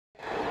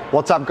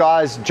What's up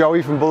guys,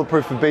 Joey from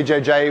Bulletproof For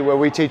BJJ, where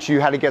we teach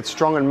you how to get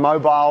strong and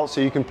mobile so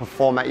you can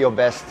perform at your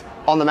best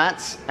on the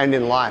mats and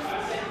in life.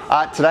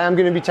 Today I'm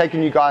going to be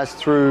taking you guys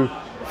through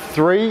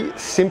 3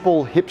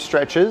 simple hip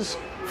stretches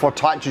for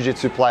tight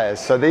jiu-jitsu players.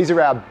 So these are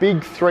our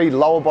big 3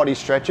 lower body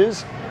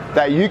stretches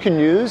that you can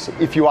use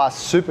if you are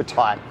super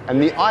tight.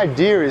 And the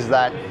idea is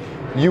that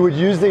you would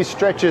use these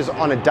stretches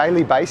on a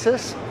daily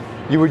basis.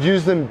 You would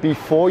use them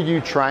before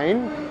you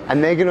train,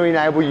 and they're going to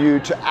enable you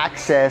to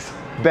access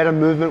better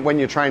movement when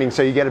you're training,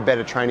 so you get a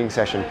better training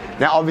session.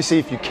 Now obviously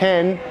if you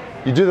can,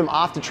 you do them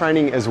after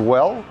training as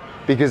well,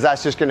 because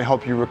that's just going to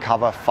help you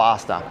recover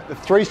faster. The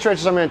 3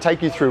 stretches I'm going to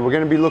take you through, we're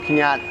going to be looking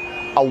at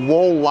a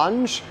wall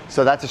lunge,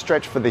 so that's a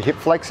stretch for the hip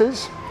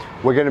flexors.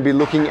 We're going to be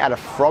looking at a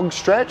frog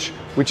stretch,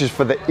 which is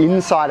for the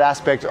inside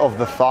aspect of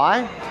the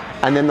thigh.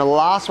 And then the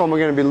last one we're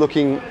going to be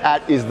looking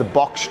at is the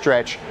box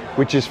stretch,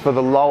 which is for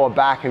the lower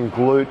back and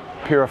glute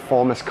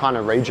piriformis kind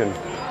of region.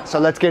 So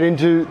let's get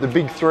into the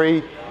big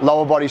 3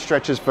 lower body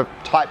stretches for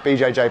tight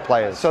BJJ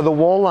players. So the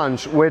wall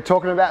lunge, we're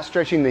talking about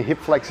stretching the hip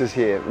flexors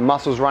here,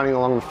 muscles running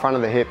along the front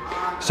of the hip.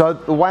 So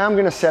the way I'm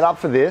going to set up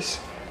for this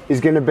is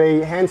going to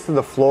be hands to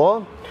the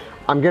floor.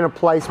 I'm going to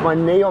place my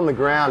knee on the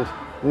ground.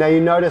 Now you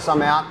notice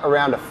I'm out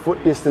around a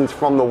foot distance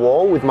from the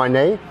wall with my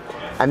knee,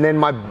 and then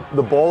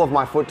the ball of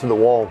my foot to the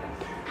wall.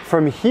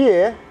 From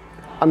here,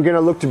 I'm going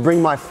to look to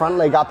bring my front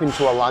leg up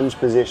into a lunge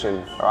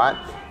position, all right?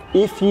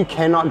 If you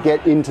cannot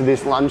get into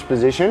this lunge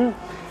position,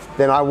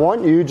 then I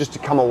want you just to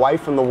come away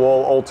from the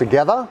wall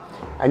altogether,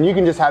 and you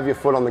can just have your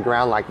foot on the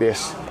ground like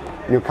this,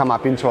 and you'll come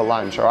up into a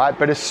lunge, all right?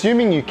 But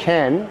assuming you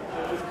can,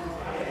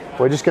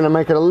 we're just gonna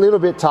make it a little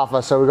bit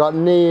tougher. So we've got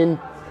knee in,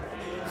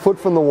 foot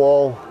from the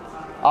wall,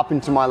 up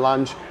into my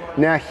lunge.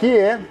 Now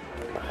here,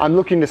 I'm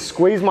looking to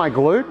squeeze my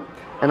glute,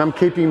 and I'm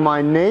keeping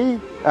my knee,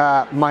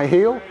 my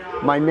heel,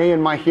 my knee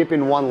and my hip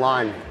in one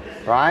line,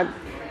 right?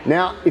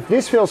 Now, if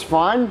this feels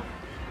fine,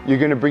 you're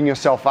gonna bring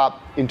yourself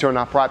up into an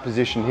upright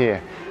position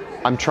here.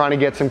 I'm trying to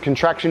get some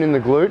contraction in the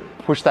glute,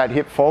 push that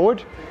hip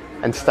forward,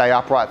 and stay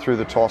upright through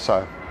the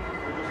torso.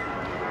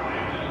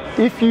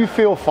 If you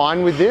feel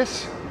fine with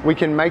this, we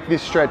can make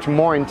this stretch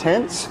more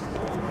intense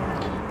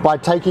by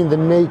taking the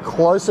knee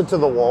closer to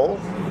the wall.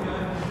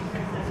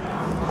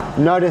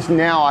 Notice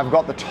now I've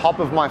got the top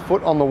of my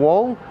foot on the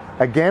wall.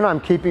 Again,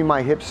 I'm keeping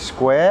my hips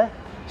square,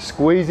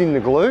 squeezing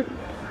the glute,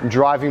 and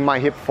driving my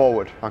hip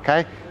forward,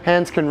 okay?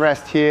 Hands can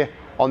rest here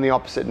on the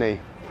opposite knee.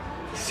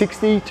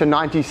 60 to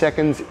 90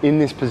 seconds in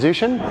this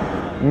position,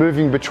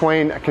 moving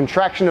between a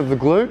contraction of the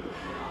glute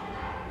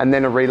and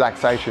then a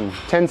relaxation.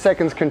 10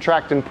 seconds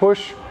contract and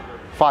push,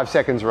 5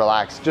 seconds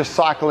relax. Just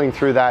cycling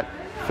through that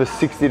for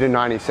 60 to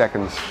 90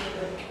 seconds.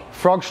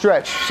 Frog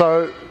stretch.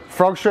 So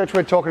frog stretch,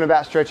 we're talking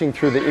about stretching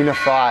through the inner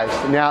thighs.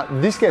 Now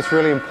this gets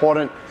really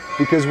important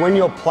because when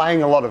you're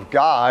playing a lot of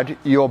guard,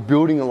 you're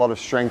building a lot of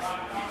strength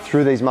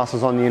through these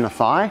muscles on the inner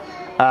thigh.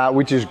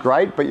 Which is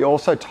great, but you're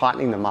also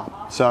tightening them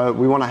up. So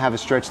we want to have a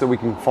stretch that we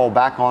can fall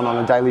back on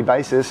a daily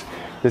basis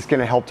that's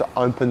going to help to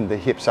open the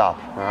hips up,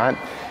 all right?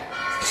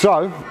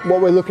 So what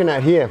we're looking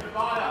at here,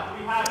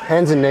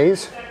 hands and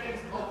knees.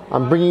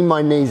 I'm bringing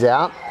my knees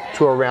out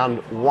to around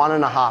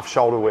 1.5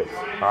 shoulder width,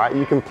 all right?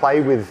 You can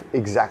play with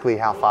exactly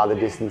how far the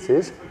distance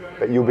is,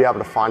 but you'll be able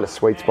to find a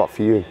sweet spot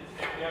for you.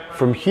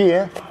 From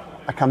here,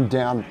 I come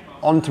down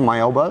onto my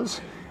elbows,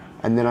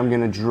 and then I'm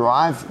going to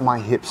drive my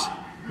hips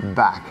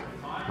back.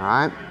 All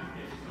right.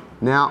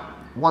 Now,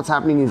 what's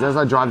happening is as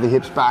I drive the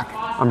hips back,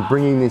 I'm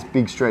bringing this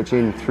big stretch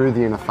in through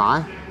the inner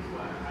thigh.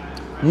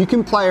 You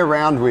can play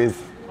around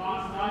with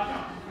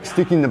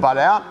sticking the butt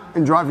out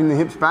and driving the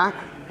hips back,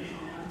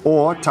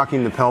 or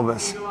tucking the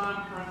pelvis.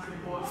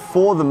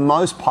 For the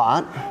most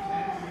part,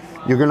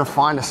 you're going to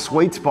find a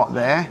sweet spot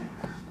there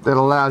that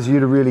allows you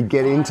to really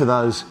get into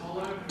those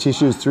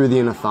tissues through the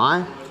inner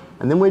thigh.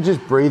 And then we're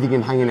just breathing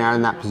and hanging out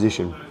in that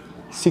position.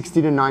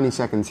 60 to 90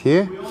 seconds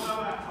here.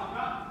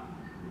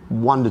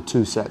 1 to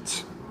 2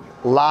 sets.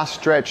 Last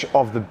stretch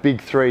of the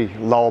big 3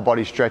 lower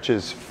body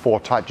stretches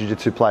for tight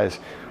jiu-jitsu players.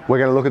 We're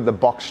going to look at the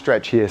box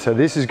stretch here. So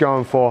this is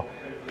going for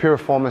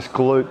piriformis,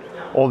 glute,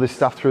 all this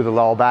stuff through the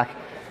lower back.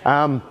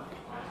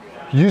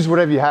 Use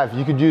whatever you have.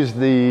 You could use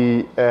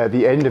the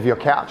end of your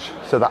couch,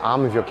 so the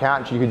arm of your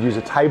couch. You could use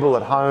a table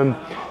at home.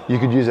 You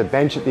could use a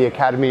bench at the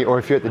academy, or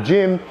if you're at the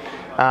gym,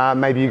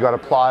 maybe you've got a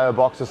plyo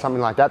box or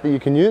something like that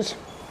you can use.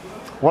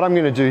 What I'm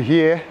going to do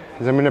here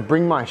is I'm going to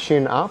bring my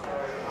shin up,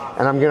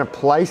 and I'm going to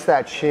place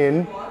that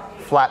shin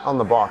flat on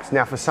the box.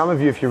 Now for some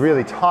of you, if you're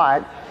really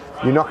tight,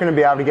 you're not going to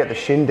be able to get the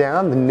shin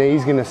down. The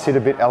knee's going to sit a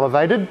bit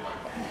elevated.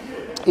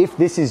 If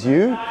this is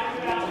you,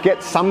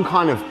 get some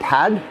kind of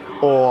pad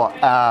or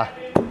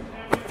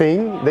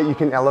thing that you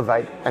can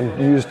elevate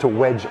and use to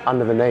wedge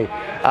under the knee.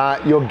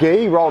 Your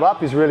gi rolled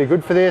up is really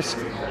good for this,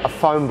 a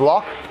foam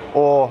block,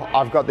 or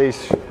I've got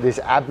this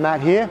ab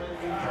mat here,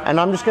 and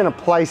I'm just going to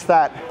place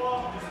that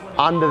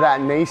under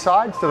that knee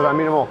side so that I'm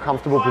in a more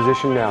comfortable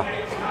position now.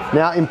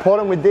 Now,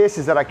 important with this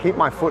is that I keep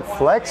my foot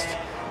flexed,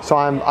 so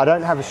I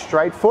don't have a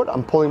straight foot.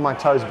 I'm pulling my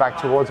toes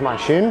back towards my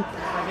shin.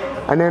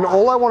 And then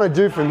all I want to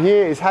do from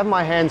here is have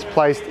my hands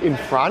placed in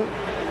front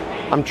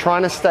I'm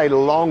trying to stay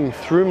long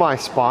through my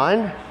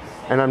spine,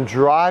 and I'm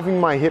driving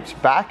my hips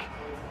back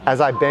as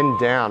I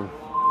bend down.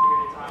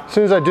 As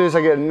soon as I do this,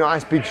 I get a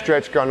nice big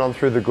stretch going on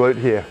through the glute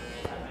here.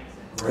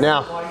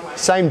 Now,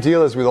 same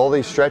deal as with all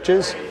these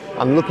stretches,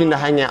 I'm looking to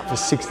hang out for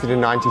 60 to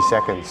 90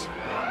 seconds.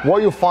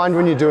 What you'll find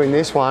when you're doing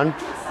this one,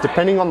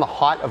 depending on the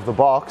height of the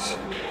box,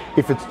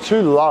 if it's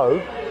too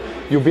low,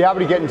 you'll be able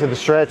to get into the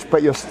stretch,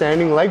 but your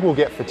standing leg will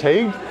get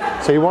fatigued.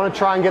 So you want to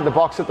try and get the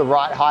box at the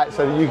right height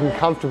so that you can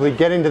comfortably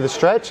get into the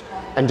stretch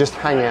and just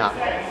hang out.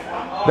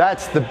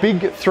 That's the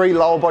big 3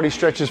 lower body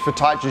stretches for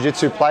tight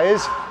jiu-jitsu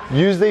players.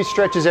 Use these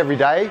stretches every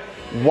day,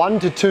 1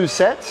 to 2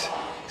 sets,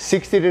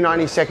 60 to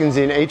 90 seconds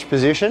in each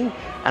position.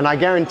 And I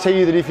guarantee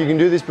you that if you can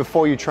do this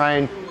before you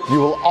train, you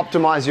will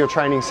optimize your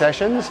training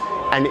sessions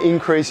and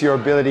increase your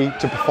ability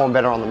to perform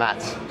better on the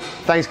mats.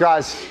 Thanks,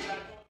 guys.